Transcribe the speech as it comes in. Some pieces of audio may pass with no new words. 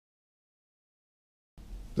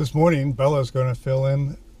This morning, Bella's going to fill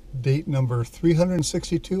in date number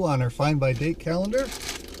 362 on her Find by Date calendar,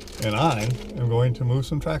 and I am going to move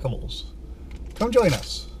some trackables. Come join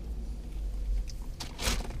us.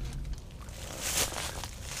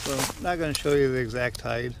 So I'm not going to show you the exact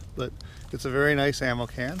hide, but it's a very nice ammo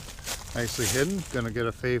can, nicely hidden. Going to get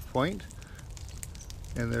a fave point,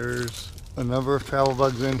 and there's a number of travel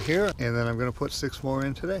bugs in here, and then I'm going to put 6 more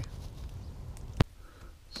in today.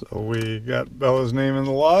 So we got Bella's name in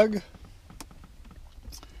the log,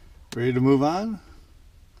 ready to move on.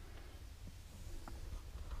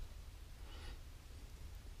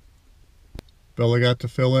 Bella got to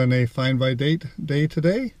fill in a Find by Date day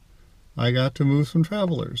today. I got to move some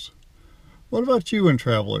travelers. What about you and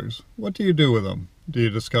travelers? What do you do with them? Do you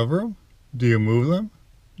discover them? Do you move them?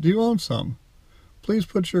 Do you own some? Please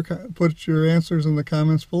put your answers in the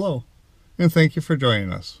comments below. And thank you for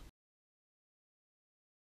joining us.